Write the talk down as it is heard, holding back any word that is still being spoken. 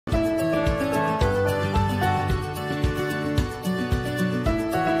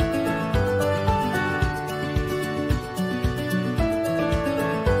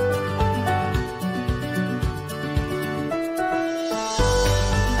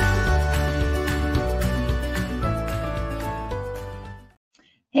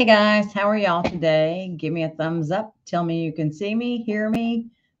Hey guys, how are y'all today? Give me a thumbs up. Tell me you can see me, hear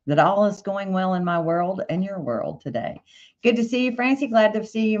me, that all is going well in my world and your world today. Good to see you, Francie. Glad to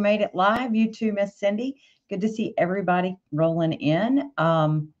see you made it live. You too, Miss Cindy. Good to see everybody rolling in.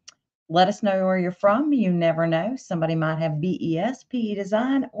 Let us know where you're from. You never know. Somebody might have BES, PE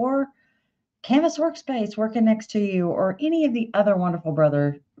Design, or Canvas Workspace working next to you, or any of the other wonderful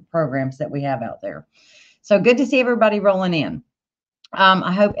brother programs that we have out there. So good to see everybody rolling in.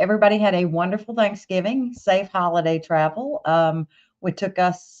 I hope everybody had a wonderful Thanksgiving, safe holiday travel. It took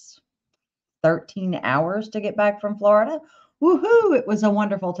us 13 hours to get back from Florida. Woohoo! It was a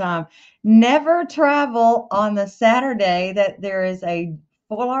wonderful time. Never travel on the Saturday that there is a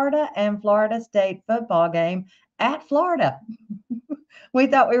Florida and Florida State football game at Florida. We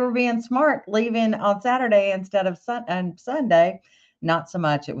thought we were being smart leaving on Saturday instead of Sunday. Not so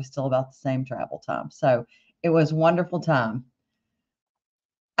much. It was still about the same travel time. So it was a wonderful time.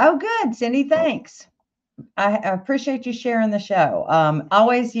 Oh, good, Cindy. Thanks. I appreciate you sharing the show.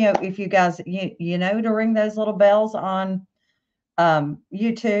 Always, if you guys, to ring those little bells on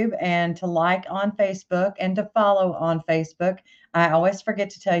YouTube and to like on Facebook and to follow on Facebook. I always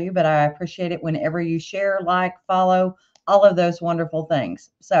forget to tell you, but I appreciate it whenever you share, like, follow, all of those wonderful things.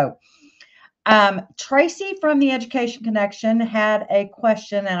 So, Tracy from the Education Connection had a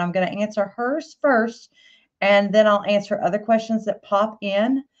question, and I'm going to answer hers first, and then I'll answer other questions that pop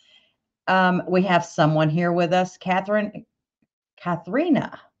in. We have someone here with us, Katharina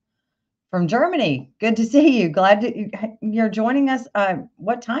from Germany. Good to see you. Glad you're joining us.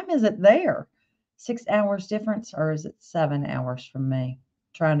 What time is it there? 6 hours difference, or is it 7 hours from me?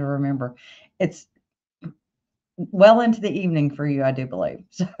 Trying to remember. It's well into the evening for you, I do believe.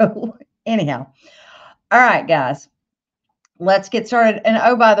 So anyhow, all right, guys. Let's get started. And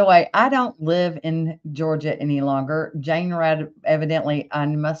oh, by the way, I don't live in Georgia any longer. Jane read, evidently, I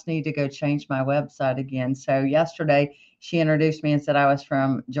must need to go change my website again. So yesterday, she introduced me and said I was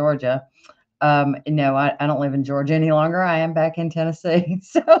from Georgia. No, I don't live in Georgia any longer. I am back in Tennessee.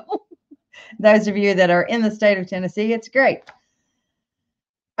 So those of you that are in the state of Tennessee, it's great.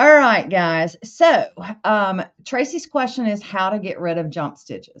 All right, guys. So Tracy's question is how to get rid of jump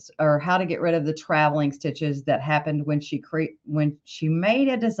stitches, or how to get rid of the traveling stitches that happened when she made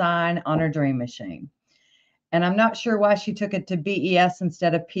a design on her dream machine. And I'm not sure why she took it to BES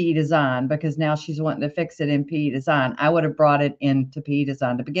instead of PE Design, because now she's wanting to fix it in PE Design. I would have brought it into PE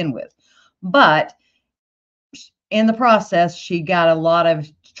Design to begin with. But in the process, she got a lot of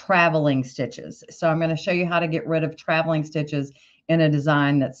traveling stitches. So I'm going to show you how to get rid of traveling stitches in a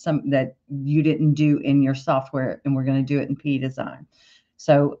design that you didn't do in your software, and we're going to do it in PE Design.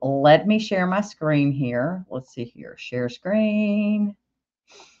 So let me share my screen here. Let's see here, share screen.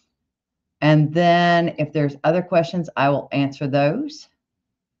 And then if there's other questions, I will answer those.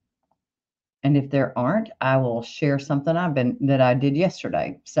 And if there aren't, I will share something that I did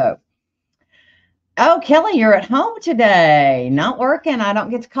yesterday. So, oh, Kelly, you're at home today, not working. I don't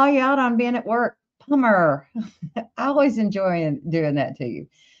get to call you out on being at work. Bummer. I always enjoy doing that to you.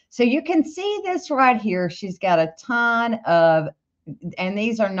 So you can see this right here. She's got a ton of, and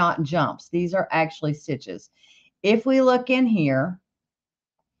these are not jumps. These are actually stitches. If we look in here,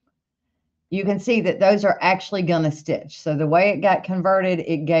 you can see that those are actually going to stitch. So the way it got converted,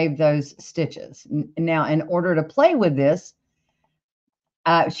 it gave those stitches. Now, in order to play with this,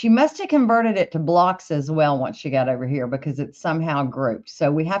 she must have converted it to blocks as well once she got over here, because it's somehow grouped.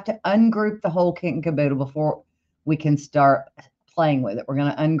 So we have to ungroup the whole kit and caboodle before we can start playing with it. We're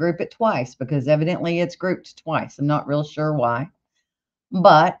going to ungroup it twice because evidently it's grouped twice. I'm not real sure why,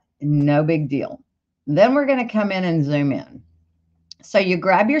 but no big deal. Then we're going to come in and zoom in. So you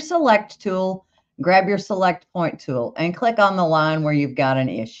grab your select tool, grab your select point tool, and click on the line where you've got an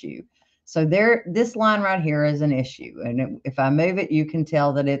issue. So this line right here is an issue. And if I move it, you can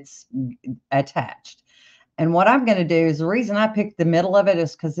tell that it's attached. And what I'm going to do is, the reason I picked the middle of it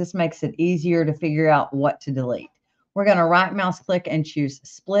is because this makes it easier to figure out what to delete. We're going to right mouse click and choose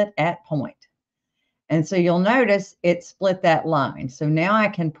split at point. And so you'll notice it split that line. So now I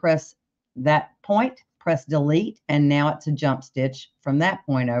can press that point, press delete, and now it's a jump stitch from that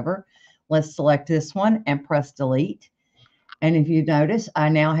point over. Let's select this one and press delete. And if you notice, I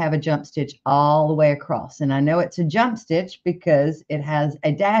now have a jump stitch all the way across. And I know it's a jump stitch because it has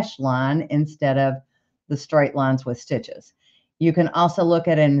a dash line instead of the straight lines with stitches. You can also look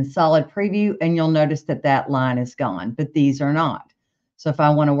at it in solid preview, and you'll notice that that line is gone, but these are not. So if I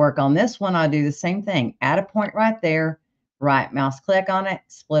want to work on this one, I do the same thing. Add a point right there, right mouse click on it,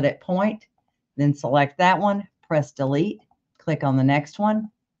 split at point, then select that one, press delete, click on the next one,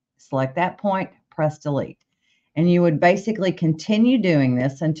 select that point, press delete. And you would basically continue doing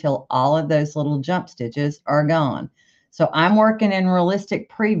this until all of those little jump stitches are gone. So I'm working in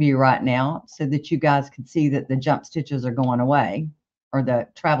realistic preview right now so that you guys can see that the jump stitches are going away, or the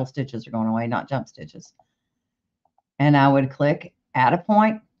travel stitches are going away, not jump stitches. And I would click add a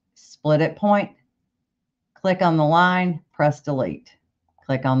point, split at point, click on the line, press delete.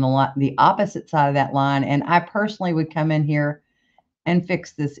 Click on the opposite side of that line. And I personally would come in here and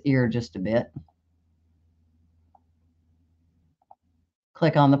fix this ear just a bit.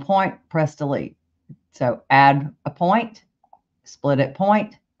 Click on the point, press delete. So add a point, split at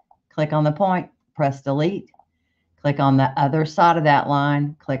point, click on the point, press delete. Click on the other side of that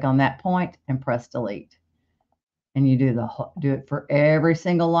line, click on that point, and press delete. And you do it for every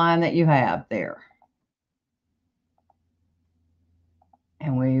single line that you have there.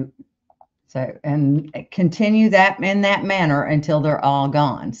 And continue that in that manner until they're all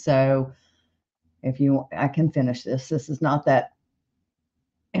gone. So I can finish this. This is not that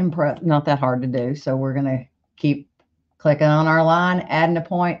hard to do. So we're going to keep clicking on our line, adding a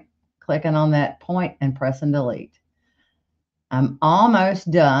point, clicking on that point, and pressing delete. I'm almost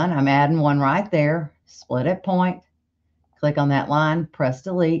done. I'm adding one right there. Split at point, click on that line, press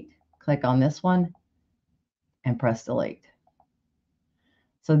delete, click on this one, and press delete.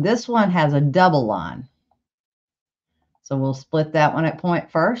 So this one has a double line. So we'll split that one at point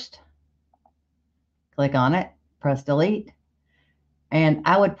first. Click on it, press delete. And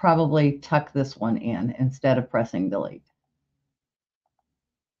I would probably tuck this one in instead of pressing delete.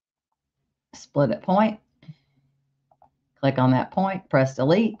 Split at point. Click on that point, press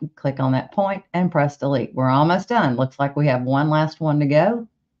delete, click on that point, and press delete. We're almost done. Looks like we have one last one to go.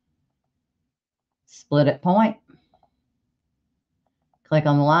 Split at point. Click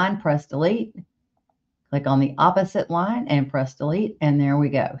on the line, press delete. Click on the opposite line and press delete, and there we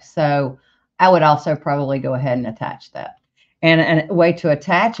go. So I would also probably go ahead and attach that. And a way to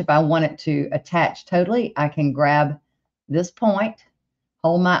attach, if I want it to attach totally, I can grab this point,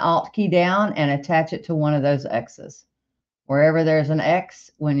 hold my Alt key down, and attach it to one of those X's. Wherever there's an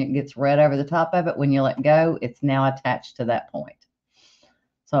X, when it gets red over the top of it, when you let go, it's now attached to that point.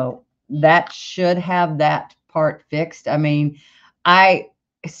 So that should have that part fixed. I mean, I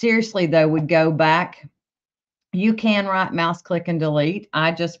seriously, though, would go back. You can right mouse click and delete.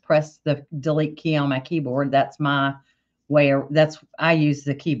 I just press the delete key on my keyboard. That's my way. I use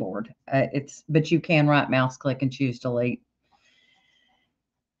the keyboard. But you can right mouse click and choose delete.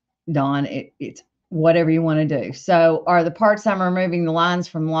 Dawn, it's whatever you want to do. So are the parts I'm removing the lines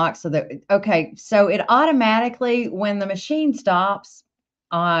from lock so that, okay, so it automatically, when the machine stops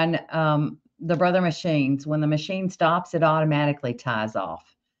on the Brother machines, when the machine stops, it automatically ties off.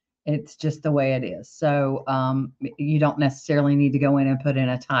 It's just the way it is. So you don't necessarily need to go in and put in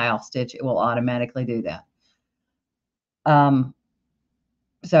a tie off stitch. It will automatically do that.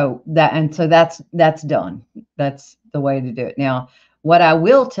 So that's done. That's the way to do it. Now, what I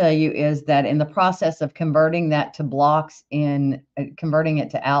will tell you is that in the process of converting that to blocks converting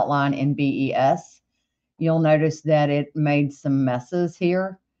it to outline in BES, you'll notice that it made some messes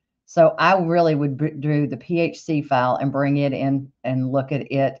here. So I really would do the PHC file and bring it in and look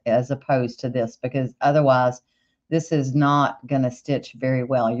at it as opposed to this, because otherwise this is not going to stitch very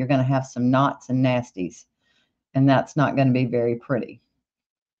well. You're going to have some knots and nasties, and that's not going to be very pretty.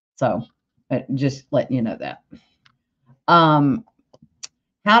 So just letting you know that.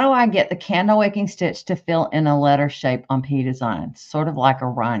 How do I get the candle wicking stitch to fill in a letter shape on P Design? Sort of like a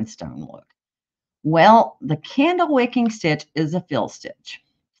rhinestone look. Well, the candle wicking stitch is a fill stitch.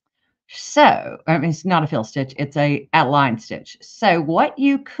 So, I mean, it's not a fill stitch, it's a outline stitch. So what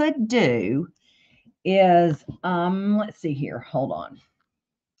you could do is, let's see here, hold on.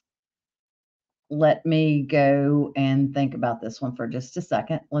 Let me go and think about this one for just a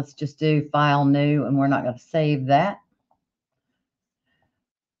second. Let's just do File New, and we're not going to save that.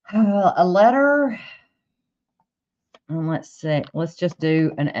 A letter, and let's just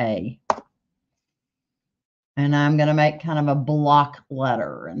do an A. And I'm going to make kind of a block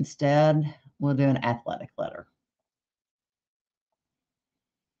letter. Instead, we'll do an athletic letter.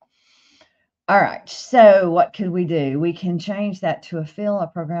 All right, so what could we do? We can change that to a fill,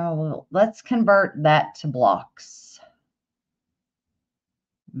 a programmable. Let's convert that to blocks.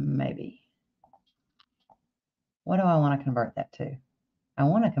 Maybe. What do I want to convert that to? I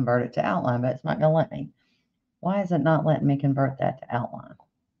want to convert it to outline, but it's not going to let me. Why is it not letting me convert that to outline?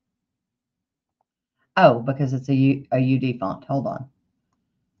 Oh, because it's a UD font. Hold on.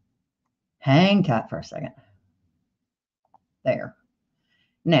 Hang tight for a second. There.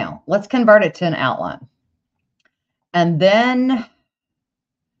 Now, let's convert it to an outline. And then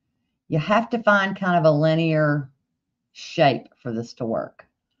You have to find kind of a linear shape for this to work.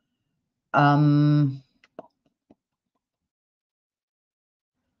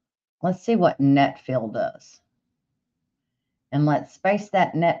 Let's see what net fill does. And let's space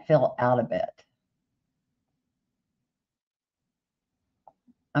that net fill out a bit.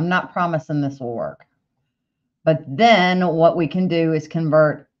 I'm not promising this will work. But then what we can do is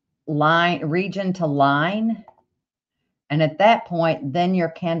convert region to line. And at that point, then your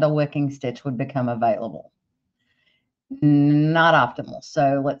candle wicking stitch would become available. Not optimal.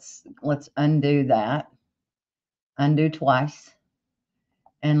 So let's undo that. Undo twice.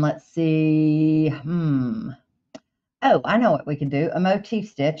 And let's see. Oh, I know what we can do. A motif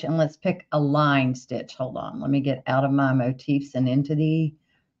stitch, and let's pick a line stitch. Hold on. Let me get out of my motifs and into the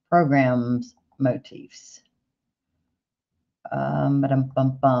program's motifs.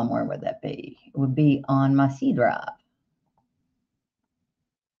 Where would that be? It would be on my C drive.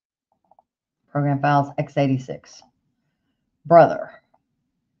 Program files x86. Brother.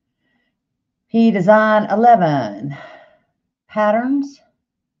 P design 11. Patterns.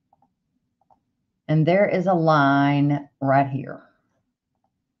 And there is a line right here.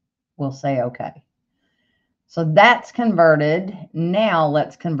 We'll say okay. So that's converted. Now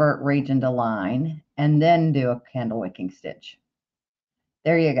let's convert region to line and then do a candle wicking stitch.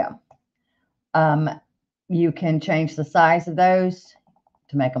 There you go. You can change the size of those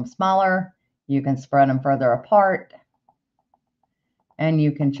to make them smaller. You can spread them further apart, and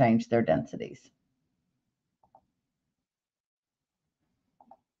you can change their densities.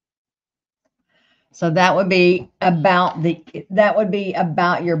 So that would be about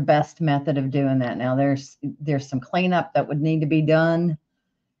your best method of doing that. Now there's some cleanup that would need to be done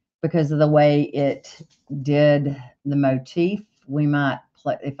because of the way it did the motif. We might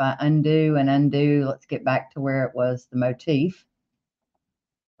play, if I undo and undo, let's get back to where it was the motif.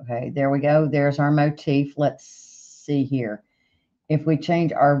 Okay, there we go. There's our motif. Let's see here. If we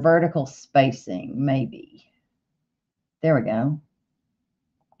change our vertical spacing, maybe. There we go.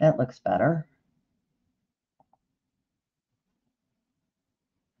 That looks better.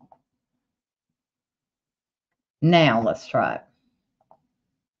 Now let's try it.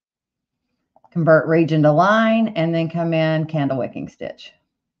 Convert region to line and then come in candle wicking stitch.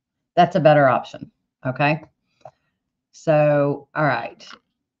 That's a better option. Okay. So, all right.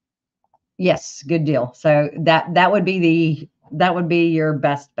 Yes, good deal. So that would be your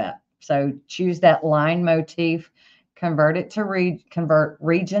best bet. So choose that line motif, convert it to convert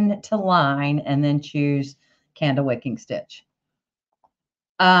region to line, and then choose candle wicking stitch.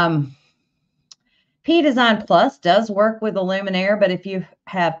 P Design Plus does work with the Luminaire, but if you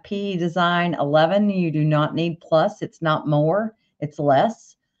have P Design 11, you do not need Plus. It's not more, it's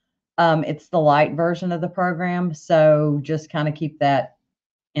less. It's the light version of the program, so just kind of keep that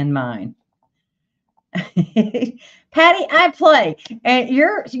in mind. Patty, I play, and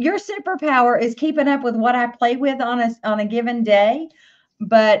your superpower is keeping up with what I play with on a given day.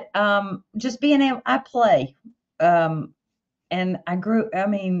 But just being able, I play. And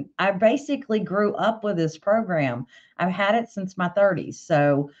I basically grew up with this program. I've had it since my 30s.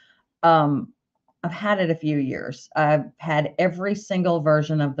 So I've had it a few years. I've had every single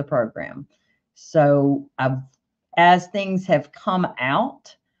version of the program. So as things have come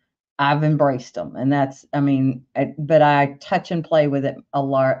out, I've embraced them. And that's, but I touch and play with it a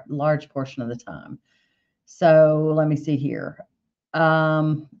large portion of the time. So let me see here.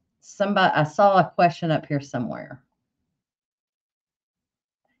 I saw a question up here somewhere.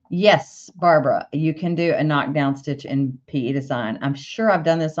 Yes, Barbara, you can do a knockdown stitch in PE Design. I'm sure I've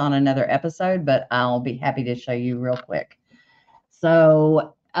done this on another episode, but I'll be happy to show you real quick.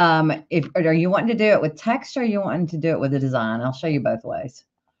 So are you wanting to do it with text or are you wanting to do it with a design? I'll show you both ways.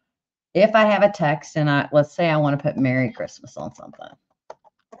 If I have a text and let's say I want to put Merry Christmas on something.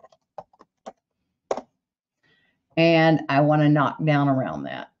 And I want to knock down around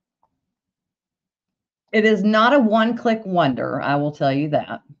that. It is not a one-click wonder, I will tell you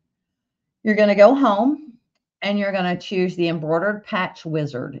that. You're going to go home and you're going to choose the embroidered patch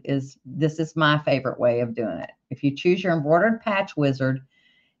wizard. This is my favorite way of doing it. If you choose your embroidered patch wizard,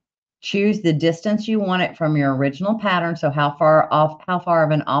 choose the distance you want it from your original pattern. So how far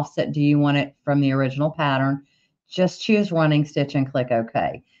of an offset do you want it from the original pattern? Just choose running stitch and click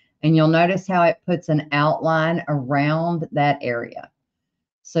OK. And you'll notice how it puts an outline around that area.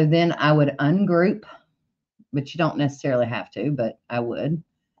 So then I would ungroup, but you don't necessarily have to, but I would.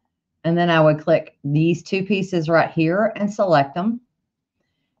 And then I would click these two pieces right here and select them.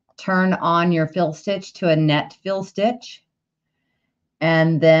 Turn on your fill stitch to a net fill stitch.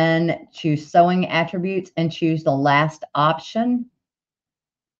 And then choose sewing attributes and choose the last option.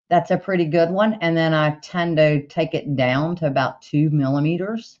 That's a pretty good one. And then I tend to take it down to about 2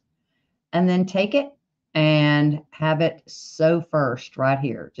 millimeters, and then take it and have it sew first right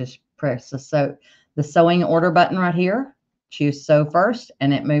here. Just press the sewing order button right here, choose sew first,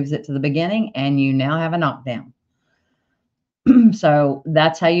 and it moves it to the beginning, and you now have a knockdown. So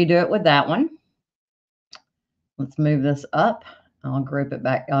that's how you do it with that one. Let's move this up. I'll group it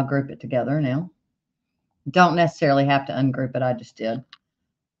back. I'll group it together now. Don't necessarily have to ungroup it. I just did.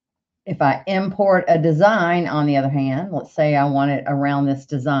 If I import a design, on the other hand, let's say I want it around this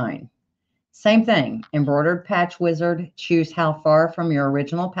design. Same thing, embroidered patch wizard, choose how far from your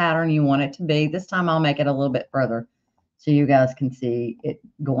original pattern you want it to be. This time I'll make it a little bit further so you guys can see it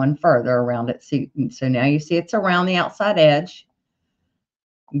going further around it. So now you see it's around the outside edge.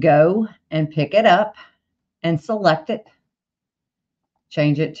 Go and pick it up and select it.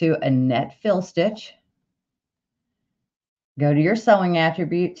 Change it to a net fill stitch. Go to your sewing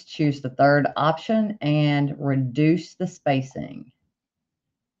attributes, choose the third option, and reduce the spacing.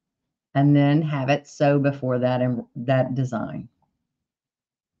 And then have it sew before that design.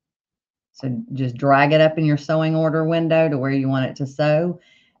 So just drag it up in your sewing order window to where you want it to sew,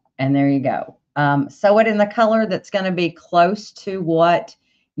 and there you go. Sew it in the color that's going to be close to what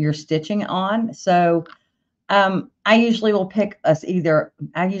you're stitching on. So I usually will pick a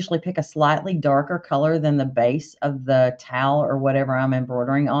slightly darker color than the base of the towel or whatever I'm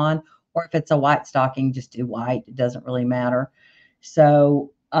embroidering on, or if it's a white stocking, just do white. It doesn't really matter.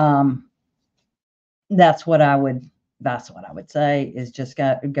 So that's what I would say, is just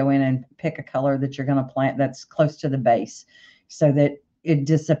go in and pick a color that you're going to plant that's close to the base so that it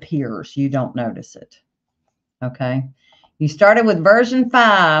disappears. You don't notice it. Okay. You started with version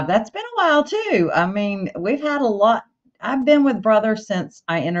 5. That's been a while too. I mean, we've had a lot. I've been with Brother since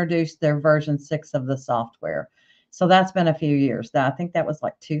I introduced their version 6 of the software. So that's been a few years. I think that was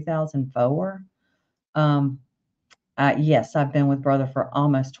like 2004. Yes, I've been with Brother for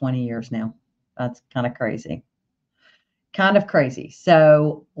almost 20 years now. That's kind of crazy. Kind of crazy.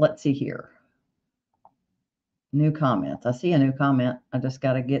 So let's see here. New comments. I see a new comment. I just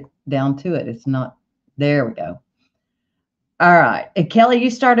got to get down to it. It's not. There we go. All right. And Kelly,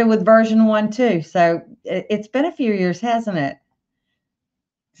 you started with version 1 too. So it's been a few years, hasn't it?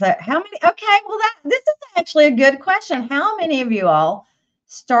 So how many? Okay. Well, this is actually a good question. How many of you all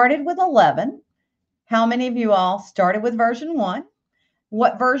started with 11? How many of you all started with version 1?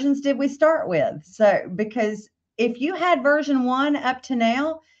 What versions did we start with? So, because if you had version 1 up to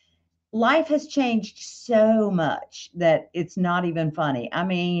now, life has changed so much that it's not even funny. I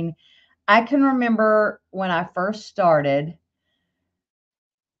mean, I can remember when I first started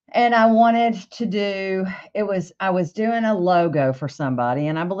and I wanted to do, I was doing a logo for somebody,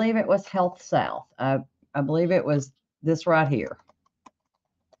 and I believe it was Health South. I believe it was this right here.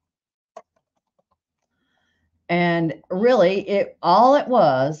 And really, all it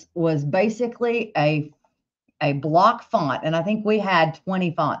was basically a block font. And I think we had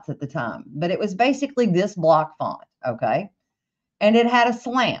 20 fonts at the time, but it was basically this block font. Okay. And it had a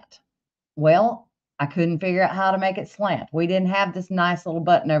slant. Well, I couldn't figure out how to make it slant. We didn't have this nice little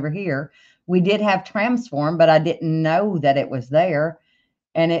button over here. We did have transform, but I didn't know that it was there.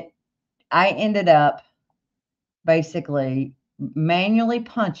 And I ended up basically manually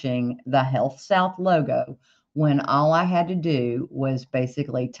punching the Health South logo when all I had to do was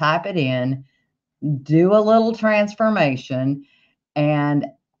basically type it in, do a little transformation, and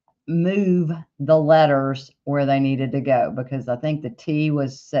move the letters where they needed to go, because I think the T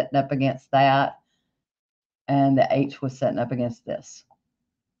was setting up against that and the H was setting up against this.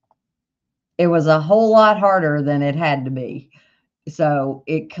 It was a whole lot harder than it had to be. So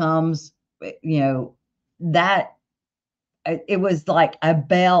it comes, that it was like a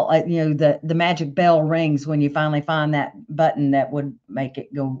bell, the magic bell rings when you finally find that button that would make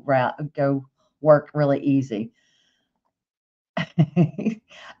it go work really easy.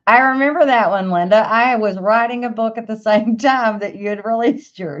 I remember that one, Linda. I was writing a book at the same time that you had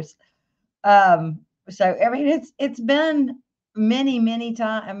released yours. So I mean, it's been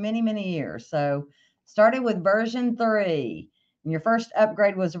many years. So started with version 3, and your first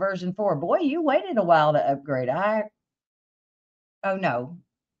upgrade was version 4. Boy, you waited a while to upgrade. Oh no,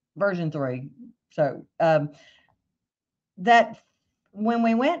 version 3. So that when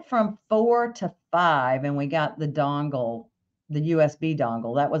we went from 4 to 5 and we got the dongle, the USB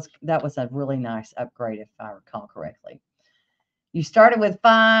dongle, that was a really nice upgrade, if I recall correctly. You started with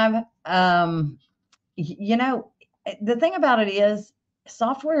 5. The thing about it is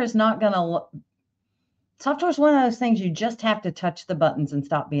software is one of those things you just have to touch the buttons and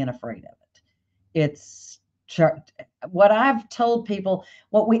stop being afraid of it. It's what I've told people,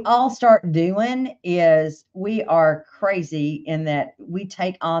 what we all start doing is we are crazy in that we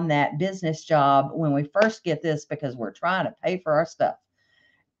take on that business job when we first get this because we're trying to pay for our stuff.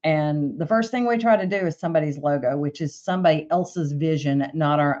 And the first thing we try to do is somebody's logo, which is somebody else's vision,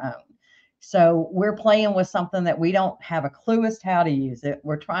 not our own. So we're playing with something that we don't have a clue as to how to use it.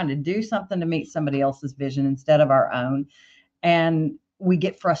 We're trying to do something to meet somebody else's vision instead of our own. And we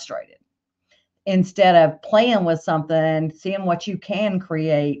get frustrated instead of playing with something, seeing what you can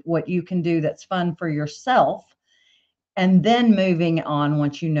create, what you can do that's fun for yourself, and then moving on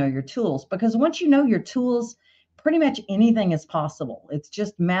once you know your tools. Because once you know your tools, pretty much anything is possible. It's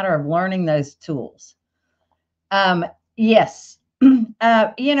just a matter of learning those tools. Yes.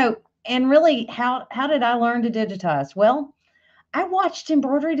 And really, how did I learn to digitize? Well, I watched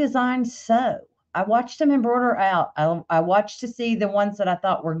embroidery designs sew. I watched them embroider out. I watched to see the ones that I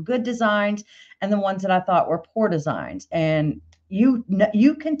thought were good designs and the ones that I thought were poor designs. And you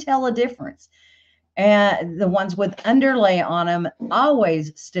can tell a difference. And the ones with underlay on them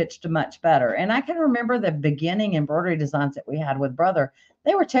always stitched much better. And I can remember the beginning embroidery designs that we had with brother.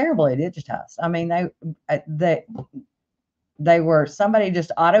 They were terribly digitized. I mean, they were, somebody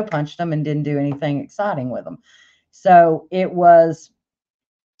just auto punched them and didn't do anything exciting with them. So it was,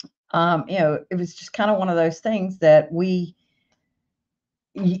 it was just kind of one of those things that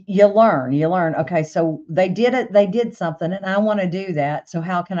you learn. Okay, so they did it, they did something, and I want to do that. So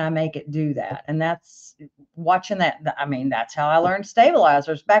how can I make it do that? And that's watching that. I mean, that's how I learned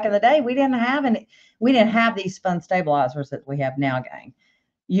stabilizers. Back in the day, we didn't have these fun stabilizers that we have now, gang.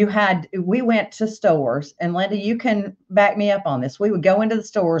 We went to stores, and Linda, you can back me up on this. We would go into the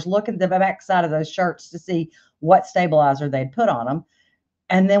stores, look at the back side of those shirts to see what stabilizer they'd put on them.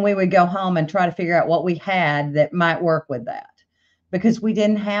 And then we would go home and try to figure out what we had that might work with that, because we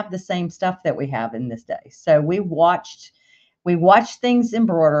didn't have the same stuff that we have in this day. So we watched things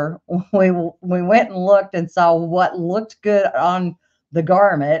embroider. We went and looked and saw what looked good on the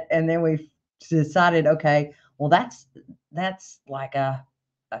garment, and then we decided, okay, well, that's like a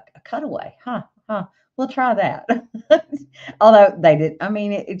cutaway, huh? We'll try that. Although they did, I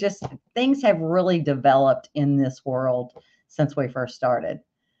mean, it just, things have really developed in this world since we first started.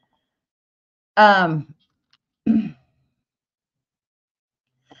 Um,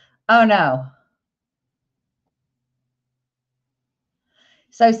 oh no.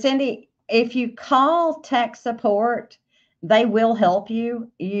 So, Cindy, if you call tech support, they will help you.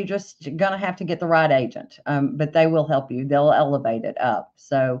 You just gonna have to get the right agent, but they will help you. They'll elevate it up.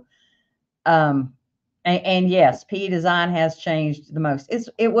 So, um, and yes, PE design has changed the most.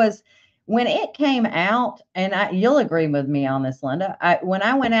 It was when it came out, and you'll agree with me on this, Linda. When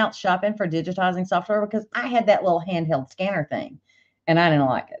I went out shopping for digitizing software, because I had that little handheld scanner thing, and I didn't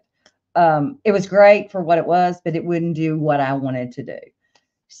like it. It was great for what it was, but it wouldn't do what I wanted to do.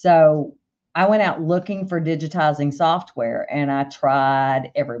 So I went out looking for digitizing software, and I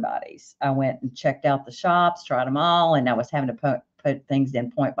tried everybody's. I went and checked out the shops, tried them all, and I was having to put things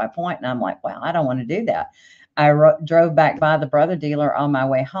in point by point. And I'm like, wow, I don't want to do that. I drove back by the brother dealer on my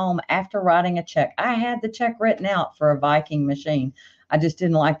way home after writing a check. I had the check written out for a Viking machine. I just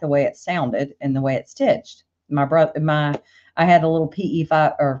didn't like the way it sounded and the way it stitched. I had a little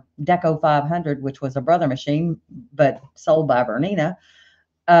PE5 or Deco 500, which was a brother machine, but sold by Bernina.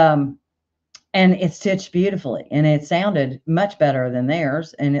 Um, and it stitched beautifully, and it sounded much better than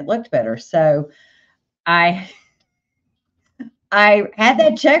theirs, and it looked better. So I I had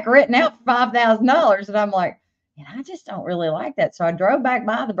that check written out for $5,000, and I'm like, and I just don't really like that. So I drove back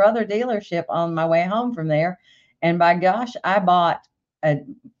by the brother dealership on my way home from there, and by gosh, I bought a,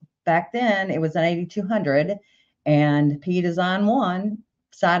 back then it was an 8200 and P Design 1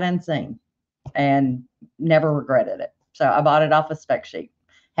 sight unseen, and never regretted it. So I bought it off a spec sheet.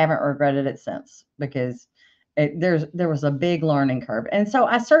 Haven't regretted it since, because there was a big learning curve. And so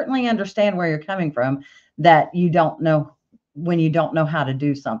I certainly understand where you're coming from, that you don't know when you don't know how to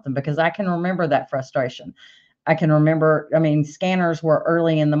do something, because I can remember that frustration. I can remember, I mean, scanners were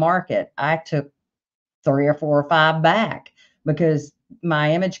early in the market. I took 3 or 4 or 5 back because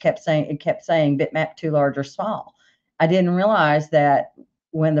my image kept saying bitmap too large or small. I didn't realize that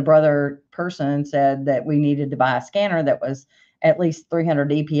when the brother person said that we needed to buy a scanner that was at least 300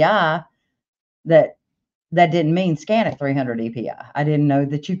 DPI, that didn't mean scan at 300 DPI. I didn't know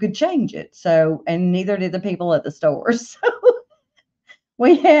that you could change it. So, and neither did the people at the stores. So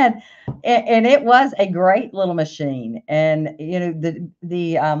we had, and it was a great little machine. And, the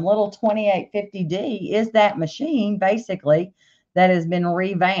little 2850D is that machine basically that has been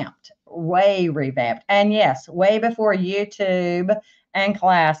revamped, way revamped. And yes, way before YouTube and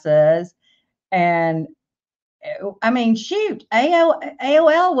classes. And I mean, shoot,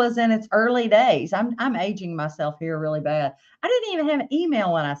 AOL was in its early days. I'm aging myself here really bad. I didn't even have an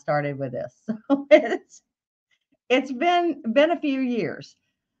email when I started with this. So it's been a few years.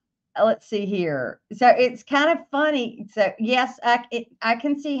 Let's see here. So it's kind of funny. So yes, I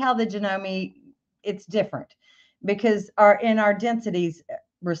can see how the Genome it's different because our densities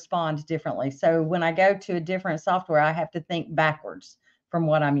respond differently. So when I go to a different software, I have to think backwards from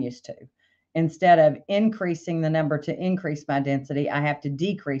what I'm used to. Instead of increasing the number to increase my density, I have to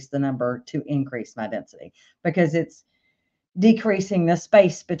decrease the number to increase my density because it's decreasing the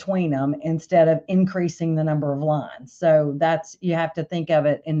space between them instead of increasing the number of lines. So that's, you have to think of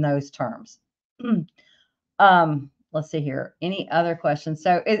it in those terms. Let's see here. Any other questions?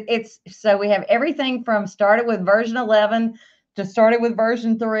 So so we have everything from started with version 11 to started with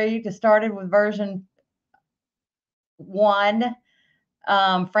version 3 to started with version 1.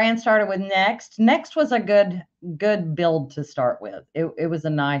 Fran started with Next. Next was a good build to start with. It was a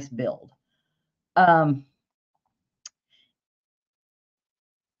nice build. And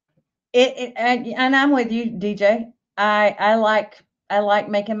I'm with you, DJ. I like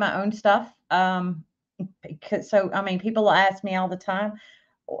making my own stuff. Because so I mean, people ask me all the time,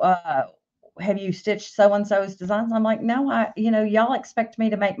 uh, "Have you stitched so and so's designs?" I'm like, "No, y'all expect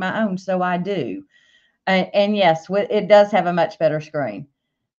me to make my own, so I do." And yes, it does have a much better screen.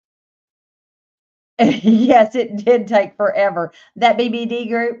 Yes, it did take forever. That BBD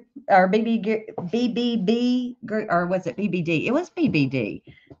group or BBB group, or was it BBD? It was BBD.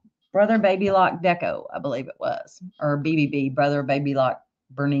 Brother Baby Lock Deco, I believe it was, or BBB, Brother Baby Lock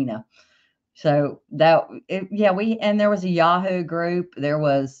Bernina. So yeah, and there was a Yahoo group. There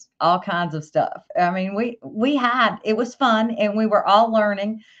was all kinds of stuff. I mean, it was fun, and we were all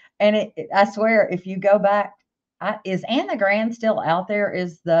learning. And I swear, if you go back, is Anne the Grand still out there?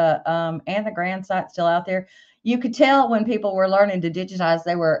 Is the Anne the Grand site still out there? You could tell when people were learning to digitize,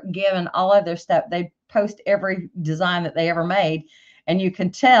 they were given all of their stuff. They post every design that they ever made, and you can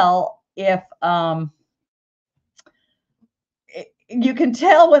tell if you can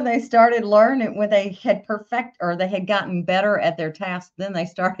tell when they started learning, when they had perfect or they had gotten better at their task, then they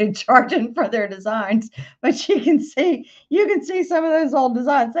started charging for their designs. But you can see some of those old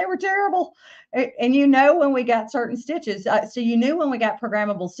designs, they were terrible. And when we got certain stitches, so you knew when we got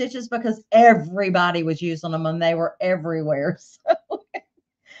programmable stitches because everybody was using them and they were everywhere. So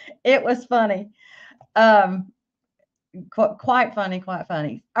it was funny. um quite funny, quite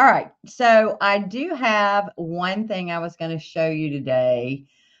funny. All right, so I do have one thing I was going to show you today.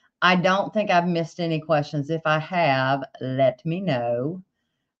 I don't think I've missed any questions. If I have, let me know.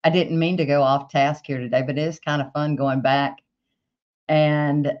 I didn't mean to go off task here today, but it is kind of fun going back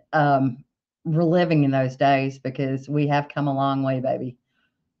and reliving in those days because we have come a long way, baby.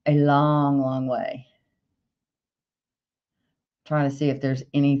 A long, long way. Trying to see if there's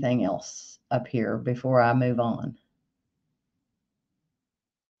anything else up here before I move on.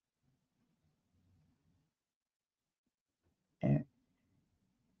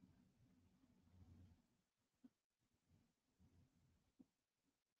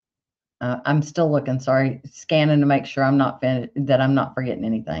 I'm still looking, sorry, scanning to make sure that I'm not forgetting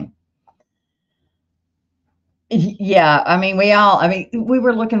anything. Yeah, I mean, we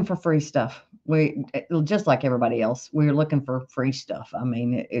were looking for free stuff. Just like everybody else, we were looking for free stuff. I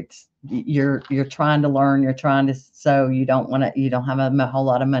mean, you're trying to learn, so you don't have a whole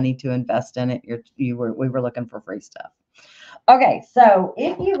lot of money to invest in it. We were looking for free stuff. Okay, so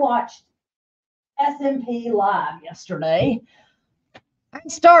if you watched SMP Live yesterday, I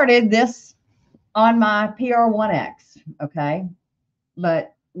started this on my PR1X, okay?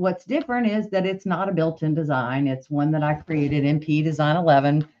 But what's different is that it's not a built-in design. It's one that I created in P Design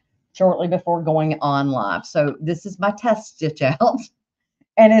 11 shortly before going on live. So this is my test stitch out,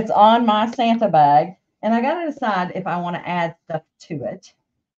 and it's on my Santa bag. And I got to decide if I want to add stuff to it.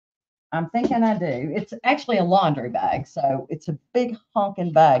 I'm thinking I do. It's actually a laundry bag, so it's a big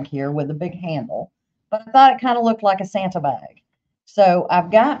honking bag here with a big handle. But I thought it kind of looked like a Santa bag. So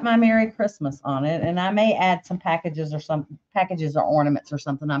I've got my Merry Christmas on it, and I may add some packages or ornaments or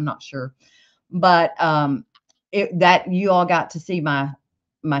something. I'm not sure, but that you all got to see my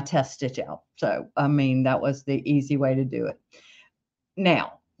test stitch out. So I mean that was the easy way to do it.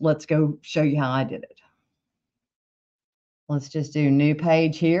 Now let's go show you how I did it. Let's just do new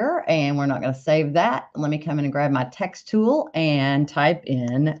page here, and we're not going to save that. Let me come in and grab my text tool and type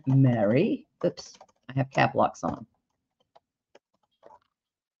in Mary. Oops, I have cap locks on.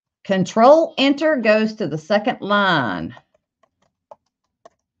 Control Enter goes to the second line.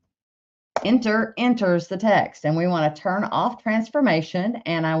 Enter enters the text, and we want to turn off transformation,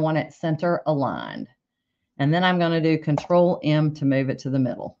 and I want it center aligned. And then I'm going to do Control M to move it to the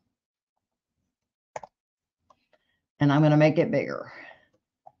middle. And I'm going to make it bigger.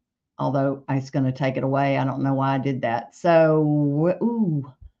 Although it's going to take it away. I don't know why I did that. So,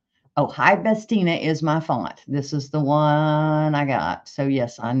 ooh. Oh, High Bestina is my font. This is the one I got. So,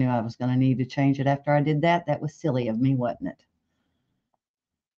 yes, I knew I was going to need to change it after I did that. That was silly of me, wasn't it?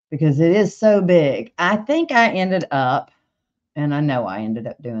 Because it is so big. I think I ended up, and I know I ended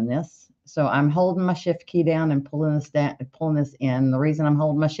up doing this. So I'm holding my shift key down and pulling this down, pulling this in. The reason I'm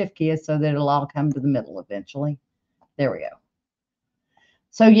holding my shift key is so that it'll all come to the middle eventually. There we go.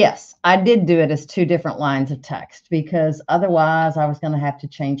 So yes, I did do it as two different lines of text because otherwise I was going to have to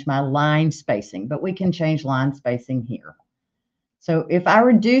change my line spacing, but we can change line spacing here. So if I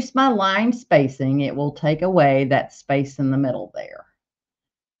reduce my line spacing, it will take away that space in the middle there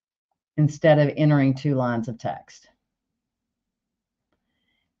instead of entering two lines of text.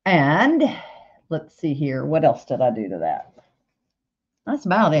 And let's see here. What else did I do to that? That's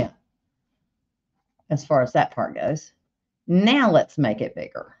about it as far as that part goes. Now let's make it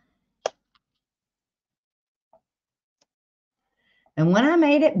bigger. And when I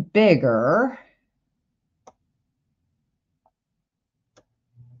made it bigger,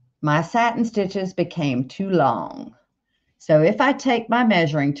 my satin stitches became too long. So if I take my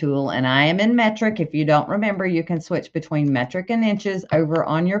measuring tool, and I am in metric, if you don't remember, you can switch between metric and inches over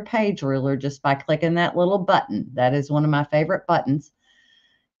on your page ruler just by clicking that little button. That is one of my favorite buttons.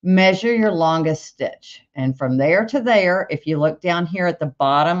 Measure your longest stitch. And from there to there, if you look down here at the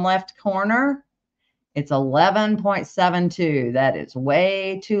bottom left corner, it's 11.72. That is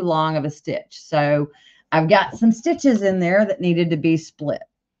way too long of a stitch. So I've got some stitches in there that needed to be split.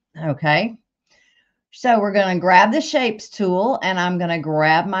 Okay. So we're going to grab the shapes tool, and I'm going to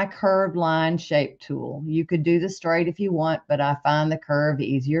grab my curved line shape tool. You could do the straight if you want, but I find the curve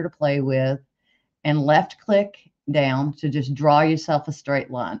easier to play with. And left click down to just draw yourself a straight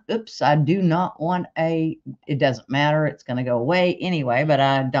line. Oops, I do not want it doesn't matter. It's going to go away anyway, but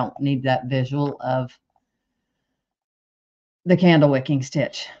I don't need that visual of the candle wicking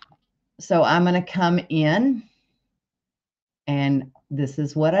stitch. So I'm going to come in, and this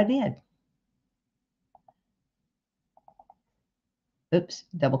is what I did. Oops,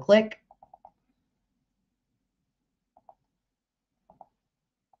 double click.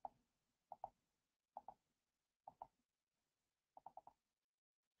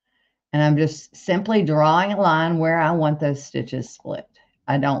 And I'm just simply drawing a line where I want those stitches split.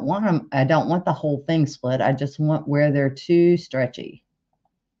 I don't want them, I don't want the whole thing split. I just want where they're too stretchy.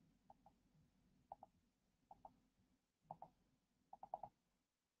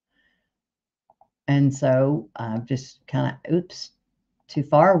 And so I've just kind of, oops, too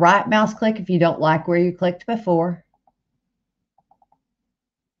far. Right mouse click if you don't like where you clicked before.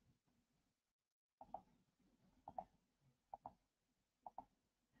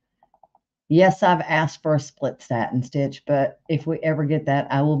 Yes, I've asked for a split satin stitch, but if we ever get that,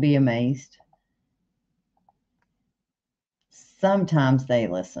 I will be amazed. Sometimes they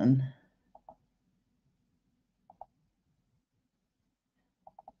listen.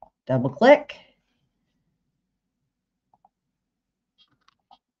 Double click.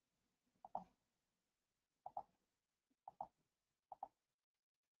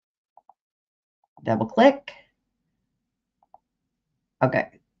 Double click. Okay.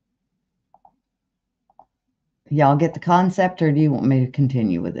 Y'all get the concept, or do you want me to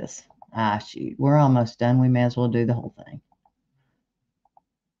continue with this? Ah, shoot. We're almost done. We may as well do the whole thing.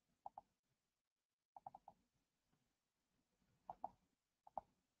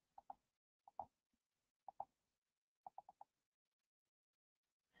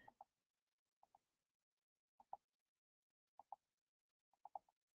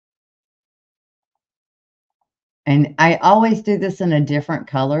 And I always do this in a different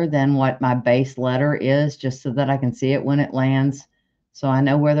color than what my base letter is, just so that I can see it when it lands, so I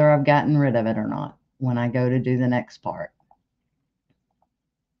know whether I've gotten rid of it or not when I go to do the next part.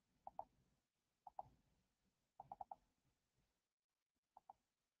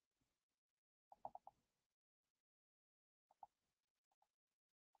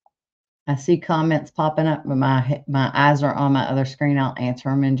 I see comments popping up, but my eyes are on my other screen. I'll answer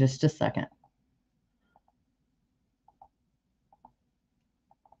them in just a second.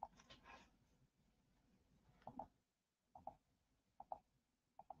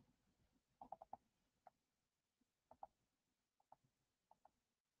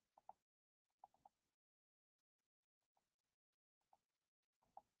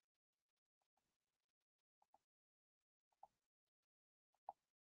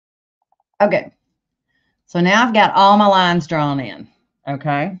 Okay, so now I've got all my lines drawn in.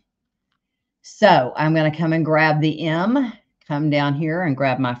 Okay, So I'm going to come and grab the M, come down here and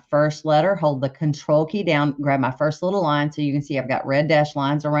grab my first letter, hold the control key down, grab my first little line. So you can see I've got red dash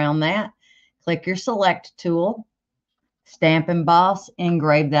lines around that. Click your select tool, stamp, emboss,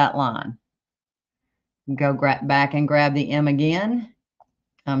 engrave that line. Go back and grab the M again,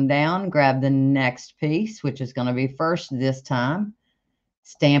 come down, grab the next piece, which is going to be first this time,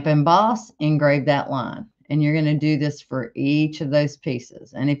 stamp, emboss, engrave that line. And you're going to do this for each of those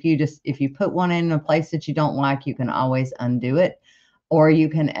pieces. And if you put one in a place that you don't like, you can always undo it, or you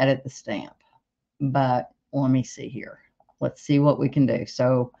can edit the stamp. But let me see here. Let's see what we can do.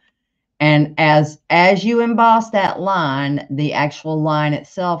 So, and as you emboss that line, the actual line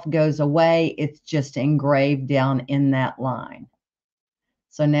itself goes away. It's just engraved down in that line.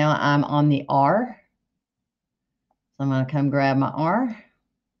 So now I'm on the R. So I'm going to come grab my R,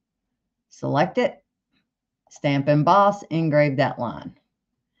 select it, stamp, emboss, engrave that line.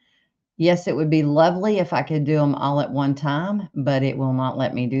 Yes, it would be lovely if I could do them all at one time, but it will not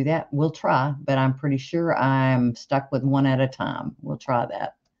let me do that. We'll try, but I'm pretty sure I'm stuck with one at a time. We'll try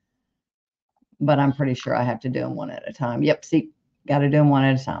that. But I'm pretty sure I have to do them one at a time. Yep, see, got to do them one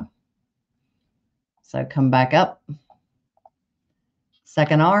at a time. So come back up.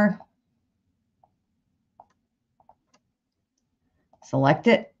 Second R. Select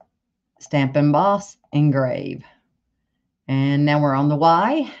it, stamp, emboss, engrave. And now we're on the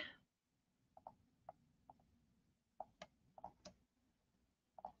Y.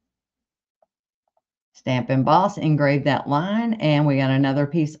 Stamp, emboss, engrave that line. And we got another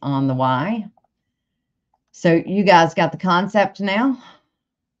piece on the Y. So you guys got the concept now?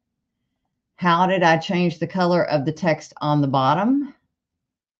 How did I change the color of the text on the bottom?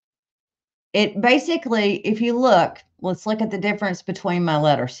 It basically, if you look, let's look at the difference between my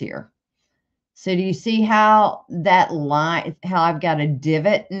letters here. So do you see how that line, how I've got a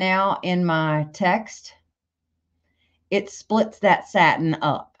divot now in my text? It splits that satin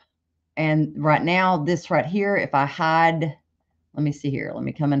up. And right now, this right here, if I hide, let me see here. Let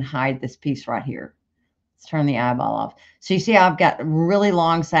me come and hide this piece right here. Let's turn the eyeball off. So you see I've got really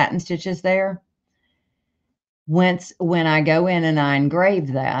long satin stitches there. When I go in and I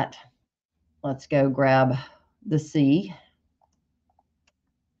engrave that, let's go grab the C.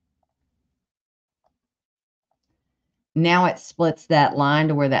 Now it splits that line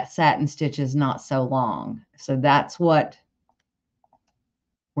to where that satin stitch is not so long. So that's what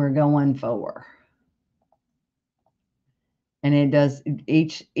we're going for. And it does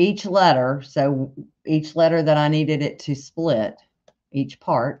each letter. So each letter that I needed it to split, each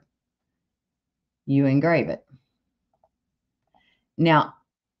part, you engrave it. Now,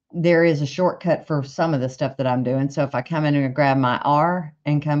 there is a shortcut for some of the stuff that I'm doing. So if I come in and grab my R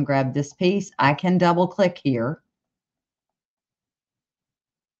and come grab this piece, I can double click here.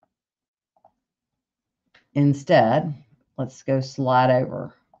 Instead, let's go slide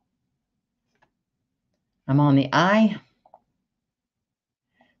over. I'm on the I.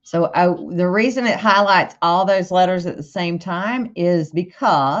 So the reason it highlights all those letters at the same time is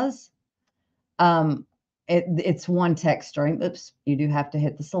because it's one text string. Oops, you do have to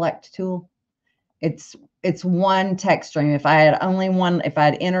hit the select tool. It's one text string. If I had only one, if I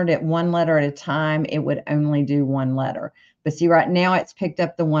had entered it one letter at a time, it would only do one letter. But see, right now it's picked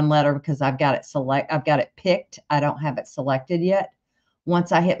up the one letter because I've got it picked. I don't have it selected yet.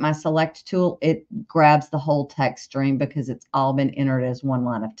 Once I hit my select tool, it grabs the whole text string because it's all been entered as one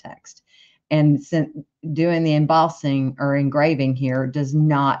line of text. And since doing the embossing or engraving here does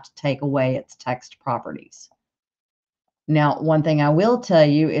not take away its text properties. Now, one thing I will tell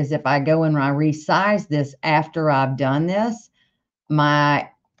you is if I go and I resize this after I've done this, my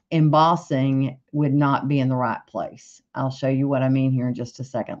embossing would not be in the right place. I'll show you what I mean here in just a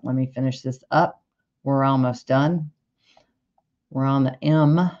second. Let me finish this up. We're almost done. We're on the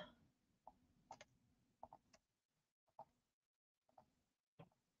M.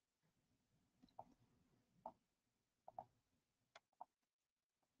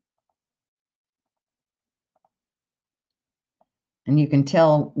 And you can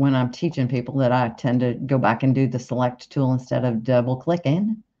tell when I'm teaching people that I tend to go back and do the select tool instead of double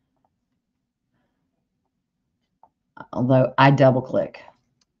clicking. Although I double click.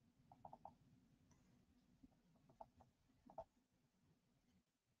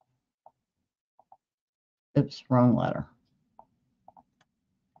 Oops, wrong letter.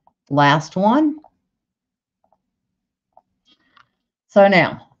 Last one. So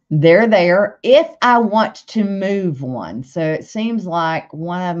now they're there. If I want to move one, so it seems like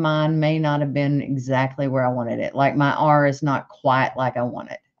one of mine may not have been exactly where I wanted it. Like my R is not quite like I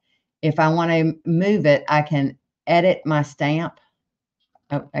want it. If I want to move it, I can edit my stamp.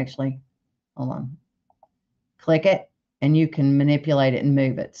 Oh, actually, Hold on. Click it, and you can manipulate it and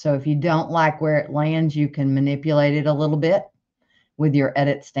move it. So if you don't like where it lands, you can manipulate it a little bit with your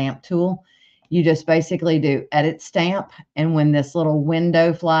edit stamp tool. You just basically do edit stamp, and when this little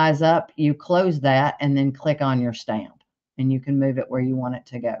window flies up, you close that and then click on your stamp, and you can move it where you want it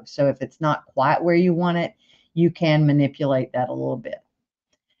to go. So if it's not quite where you want it, you can manipulate that a little bit.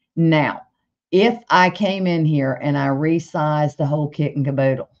 Now, if I came in here and I resized the whole kit and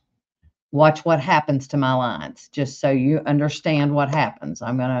caboodle, watch what happens to my lines, just so you understand what happens.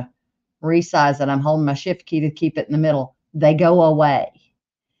 I'm going to resize it. I'm holding my shift key to keep it in the middle. They go away.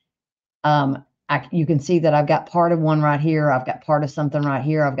 You can see that I've got part of one right here. I've got part of something right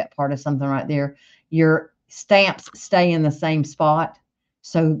here. I've got part of something right there. Your stamps stay in the same spot.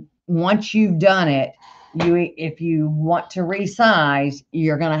 So once you've done it, if you want to resize,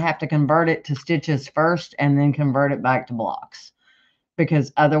 you're going to have to convert it to stitches first and then convert it back to blocks,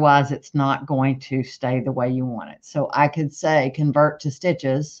 because otherwise it's not going to stay the way you want it. So I could say convert to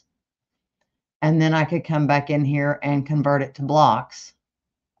stitches, and then I could come back in here and convert it to blocks.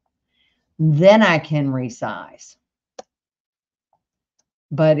 Then I can resize.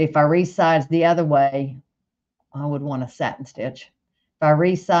 But if I resize the other way, I would want a satin stitch. If I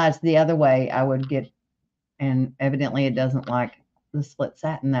resize the other way, I would get, and evidently it doesn't like the split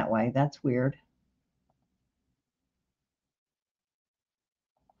satin that way. That's weird.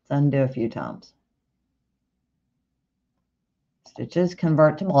 Let's undo a few times. Stitches,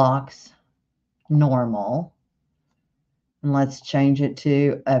 convert to blocks, normal. And let's change it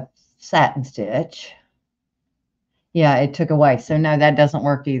to a satin stitch. Yeah, it took away. So no, that doesn't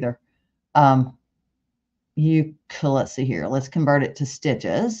work either. Let's see here. Let's convert it to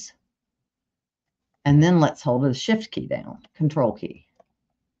stitches. And then let's hold the shift key down. Control key.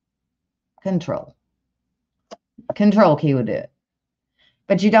 Control. Control key would do it.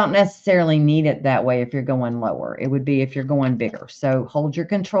 But you don't necessarily need it that way if you're going lower. It would be if you're going bigger. So hold your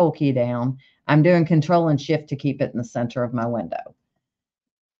control key down. I'm doing control and shift to keep it in the center of my window.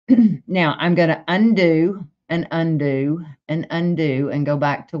 Now I'm going to undo and undo and undo and go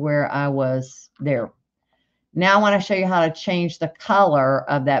back to where I was there. Now I want to show you how to change the color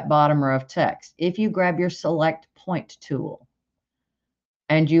of that bottom row of text. If you grab your select point tool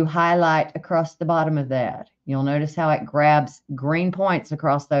and you highlight across the bottom of that, you'll notice how it grabs green points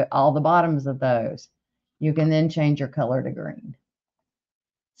across all the bottoms of those. You can then change your color to green.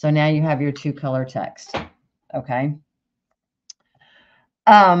 So now you have your two color text. Okay.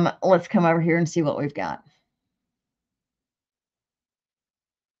 Let's come over here and see what we've got.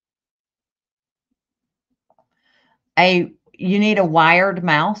 You need a wired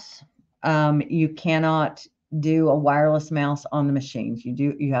mouse. You cannot do a wireless mouse on the machines.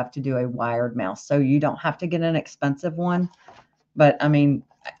 You have to do a wired mouse. So you don't have to get an expensive one. But I mean,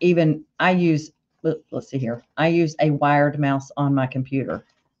 even let's see here. I use a wired mouse on my computer.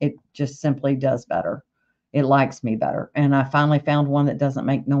 It just simply does better. It likes me better. And I finally found one that doesn't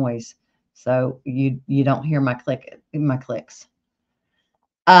make noise. So you don't hear my clicks.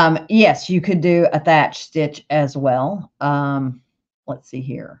 Yes, you could do a thatch stitch as well. Let's see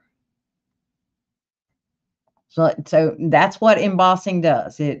here. So that's what embossing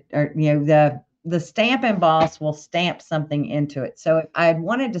does. The stamp emboss will stamp something into it. So if I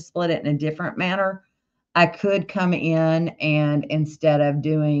wanted to split it in a different manner, I could come in and instead of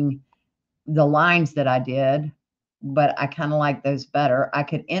doing the lines that I did, but I kind of like those better, I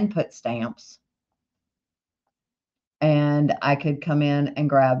could input stamps. And I could come in and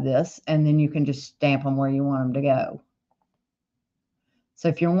grab this, and then you can just stamp them where you want them to go. So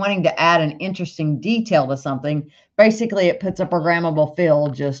if you're wanting to add an interesting detail to something, basically it puts a programmable fill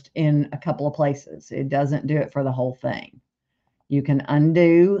just in a couple of places. It doesn't do it for the whole thing. You can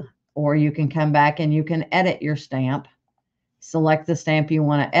undo, or you can come back and you can edit your stamp. Select the stamp you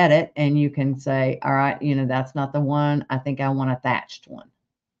want to edit, and you can say, all right, that's not the one. I think I want a thatched one.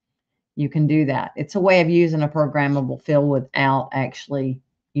 You can do that. It's a way of using a programmable fill without actually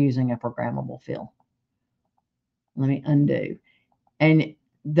using a programmable fill. Let me undo. And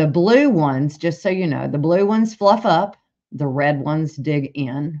the blue ones, just so you know, the blue ones fluff up, the red ones dig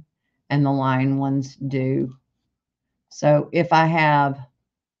in, and the line ones do. So if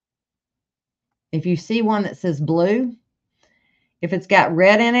you see one that says blue, if it's got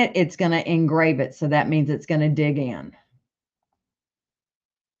red in it, it's going to engrave it. So that means it's going to dig in.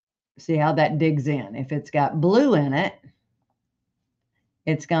 See how that digs in. If it's got blue in it,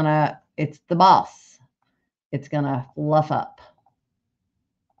 it's the boss. It's going to fluff up.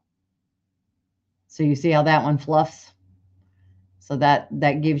 So you see how that one fluffs? So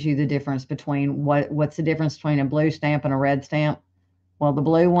that gives you the difference between what's the difference between a blue stamp and a red stamp? Well, the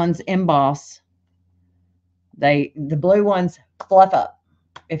blue ones emboss. The blue ones fluff up.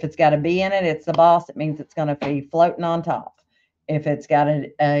 If it's got a B in it, it's the boss. It means it's going to be floating on top. If it's got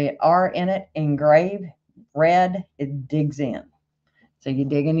a R in it, engrave, red, it digs in. So you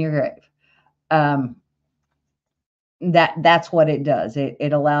dig in your grave. That's what it does.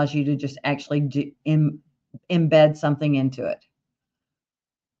 It allows you to just actually embed something into it.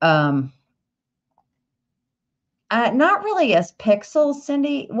 Not really as pixels,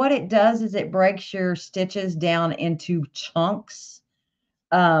 Cindy. What it does is it breaks your stitches down into chunks,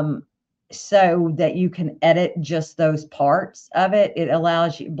 so that you can edit just those parts of it. It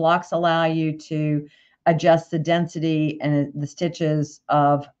allows you, blocks allow you to adjust the density and the stitches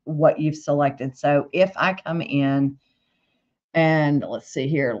of what you've selected. So if I come in and let's see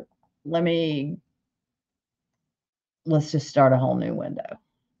here, let's just start a whole new window.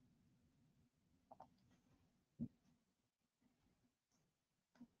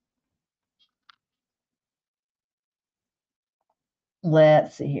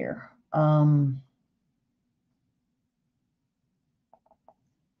 Let's see here. And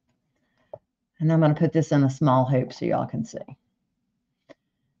I'm going to put this in a small hoop so y'all can see.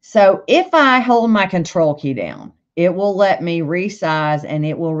 So if I hold my control key down, it will let me resize and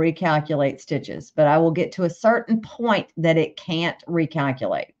it will recalculate stitches, but I will get to a certain point that it can't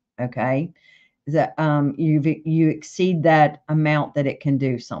recalculate. Okay. That you exceed that amount that it can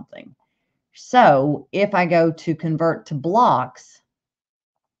do something. So if I go to convert to blocks,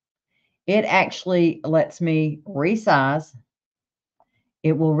 it actually lets me resize.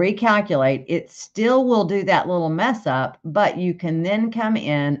 It will recalculate. It still will do that little mess up, but you can then come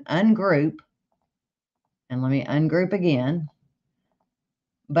in, ungroup, and let me ungroup again.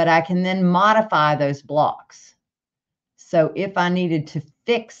 But I can then modify those blocks. So if I needed to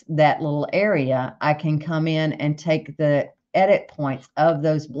fix that little area, I can come in and take the edit points of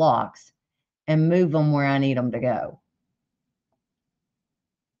those blocks and move them where I need them to go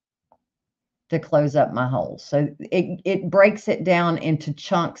to close up my holes. So it breaks it down into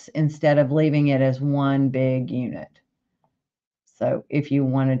chunks instead of leaving it as one big unit. So if you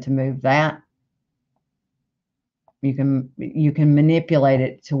wanted to move that, you can manipulate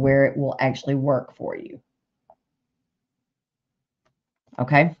it to where it will actually work for you.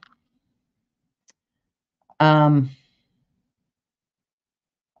 Okay.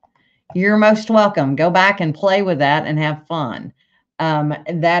 You're most welcome. Go back and play with that and have fun.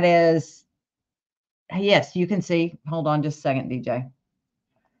 That is, yes, you can see. Hold on just a second, DJ.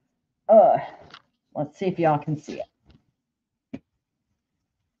 Let's see if y'all can see it.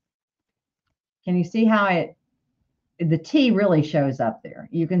 Can you see how the T really shows up there?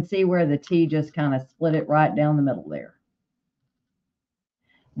 You can see where the T just kind of split it right down the middle there.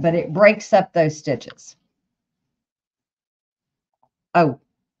 But it breaks up those stitches. Oh,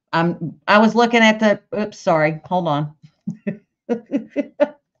 I was looking at the, oops, sorry, hold on.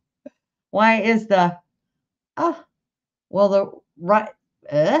 Why is the, well, the right,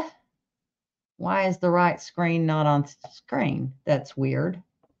 why is the right screen not on screen? That's weird.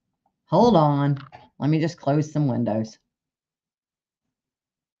 Hold on. Let me just close some windows.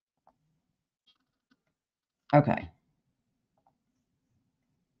 Okay.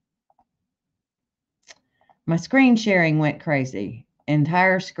 My screen sharing went crazy.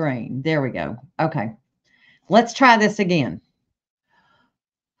 Entire screen. There we go. Okay. Let's try this again.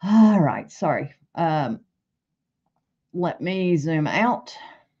 All right. Sorry. Let me zoom out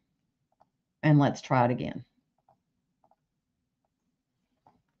and let's try it again.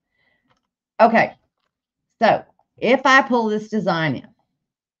 Okay. So if I pull this design in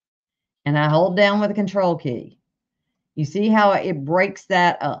and I hold down with the control key, you see how it breaks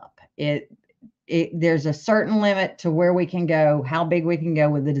that up. There's a certain limit to where we can go, how big we can go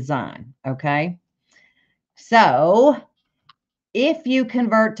with the design. Okay. So if you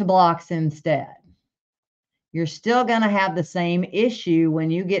convert to blocks instead, you're still going to have the same issue when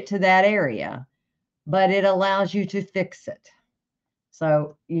you get to that area, but it allows you to fix it.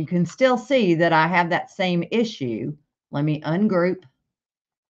 So you can still see that I have that same issue. Let me ungroup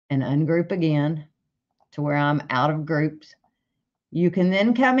and ungroup again to where I'm out of groups. You can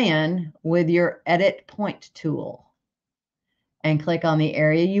then come in with your edit point tool and click on the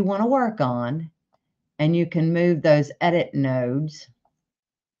area you want to work on, and you can move those edit nodes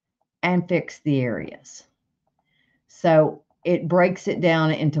and fix the areas. So it breaks it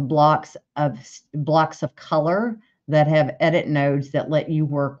down into blocks of color that have edit nodes that let you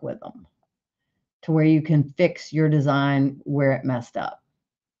work with them to where you can fix your design where it messed up.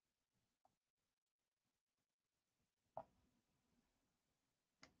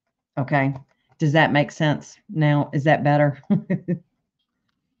 Okay. Does that make sense now? Is that better?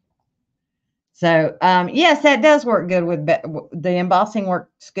 So, yes, that does work good with the embossing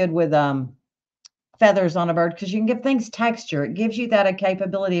works good with feathers on a bird because you can give things texture. It gives you that a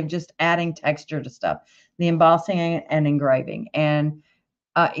capability of just adding texture to stuff, the embossing and engraving. And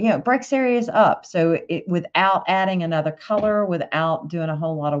it breaks areas up. So it without adding another color, without doing a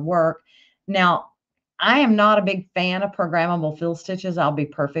whole lot of work. Now, I am not a big fan of programmable fill stitches. I'll be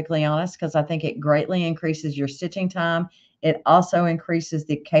perfectly honest because I think it greatly increases your stitching time. It also increases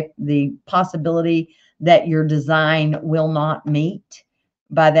the possibility that your design will not meet.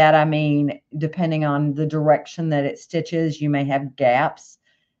 By that, I mean, depending on the direction that it stitches, you may have gaps.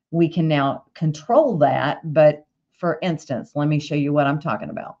 We can now control that, but for instance, let me show you what I'm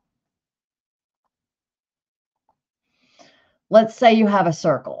talking about. Let's say you have a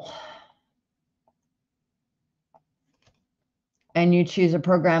circle and you choose a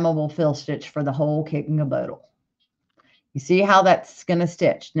programmable fill stitch for the whole kit and caboodle. You see how that's going to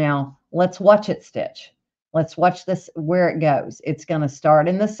stitch. Now, let's watch it stitch. Let's watch this where it goes. It's going to start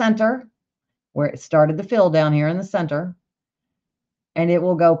in the center where it started the fill down here in the center, and it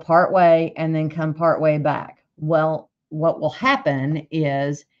will go part way and then come part way back. Well, what will happen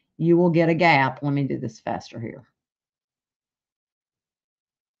is you will get a gap. Let me do this faster here.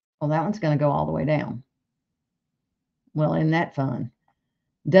 Well, that one's going to go all the way down. Well, isn't that fun?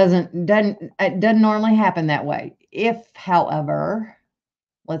 It doesn't normally happen that way. If, however,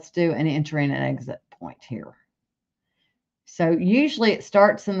 let's do an entry and an exit point here. So usually it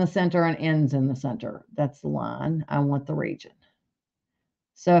starts in the center and ends in the center. That's the line. I want the region.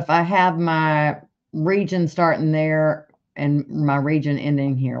 So if I have my region starting there and my region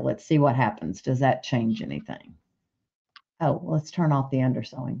ending here, let's see what happens. Does that change anything? Oh, let's turn off the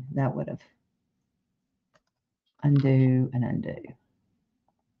undersewing. That would have undo and undo.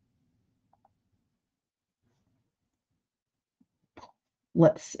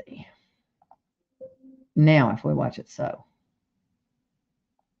 Let's see. Now if we watch it sew.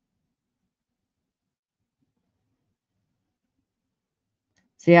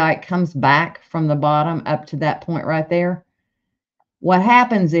 See how it comes back from the bottom up to that point right there? What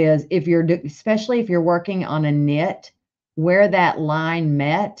happens is especially if you're working on a knit, where that line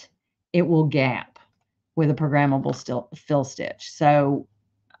met, it will gap with a programmable fill stitch. So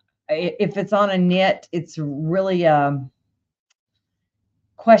if it's on a knit, it's really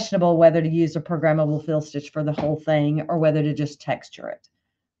questionable whether to use a programmable fill stitch for the whole thing or whether to just texture it.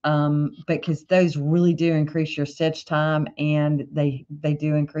 Because those really do increase your stitch time, and they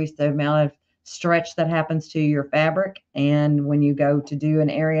do increase the amount of stretch that happens to your fabric. And when you go to do an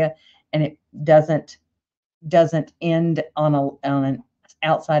area and it doesn't end on an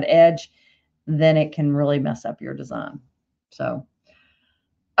outside edge, then it can really mess up your design. So,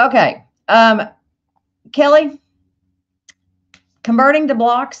 okay, Kelly, converting to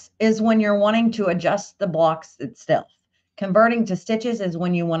blocks is when you're wanting to adjust the blocks itself. Converting to stitches is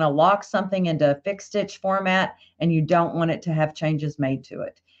when you want to lock something into a fixed stitch format and you don't want it to have changes made to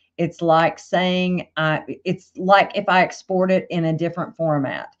it. It's like saying, it's like if I export it in a different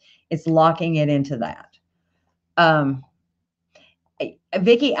format, it's locking it into that.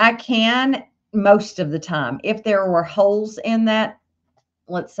 Vicki, I can most of the time. If there were holes in that,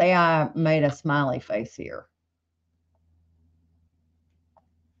 let's say I made a smiley face here.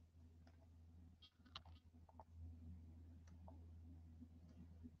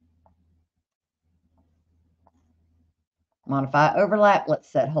 Modify overlap. Let's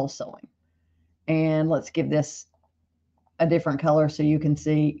set hole sewing. And let's give this a different color so you can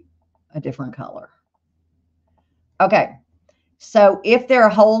see a different color. Okay, so if there are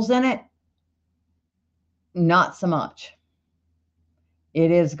holes in it, not so much. It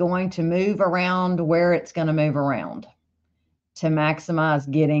is going to move around where it's going to move around to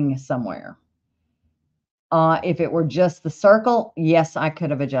maximize getting somewhere. If it were just the circle, yes, I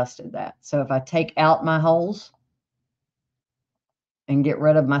could have adjusted that. So if I take out my holes and get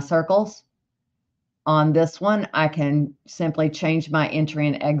rid of my circles, on this one, I can simply change my entry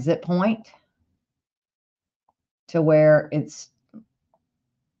and exit point to where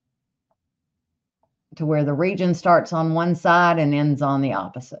the region starts on one side and ends on the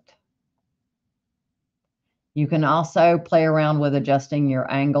opposite. You can also play around with adjusting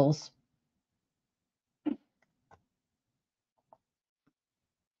your angles.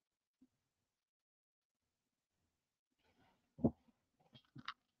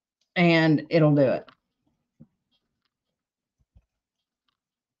 And it'll do it.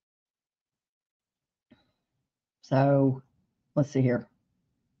 So let's see here.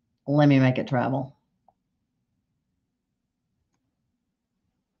 Let me make it travel.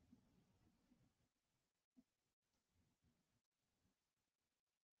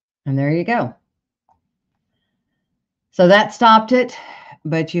 And there you go. So that stopped it,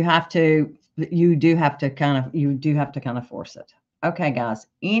 but you do have to kind of force it. Okay, guys.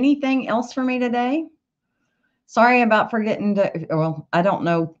 Anything else for me today? Sorry about forgetting to, well, I don't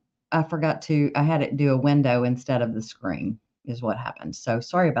know. I had it do a window instead of the screen is what happened. So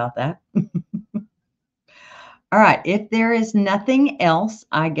sorry about that. All right. If there is nothing else,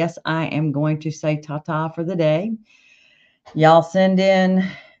 I guess I am going to say ta-ta for the day. Y'all send in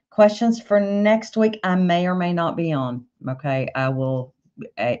questions for next week. I may or may not be on. Okay.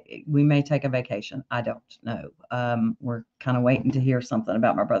 We may take a vacation. I don't know. We're kind of waiting to hear something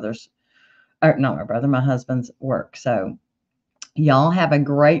about my husband's work. So y'all have a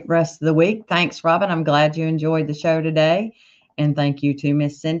great rest of the week. Thanks, Robin. I'm glad you enjoyed the show today. And thank you to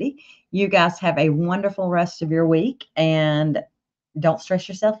Miss Cindy. You guys have a wonderful rest of your week and don't stress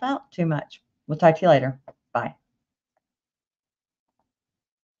yourself out too much. We'll talk to you later. Bye.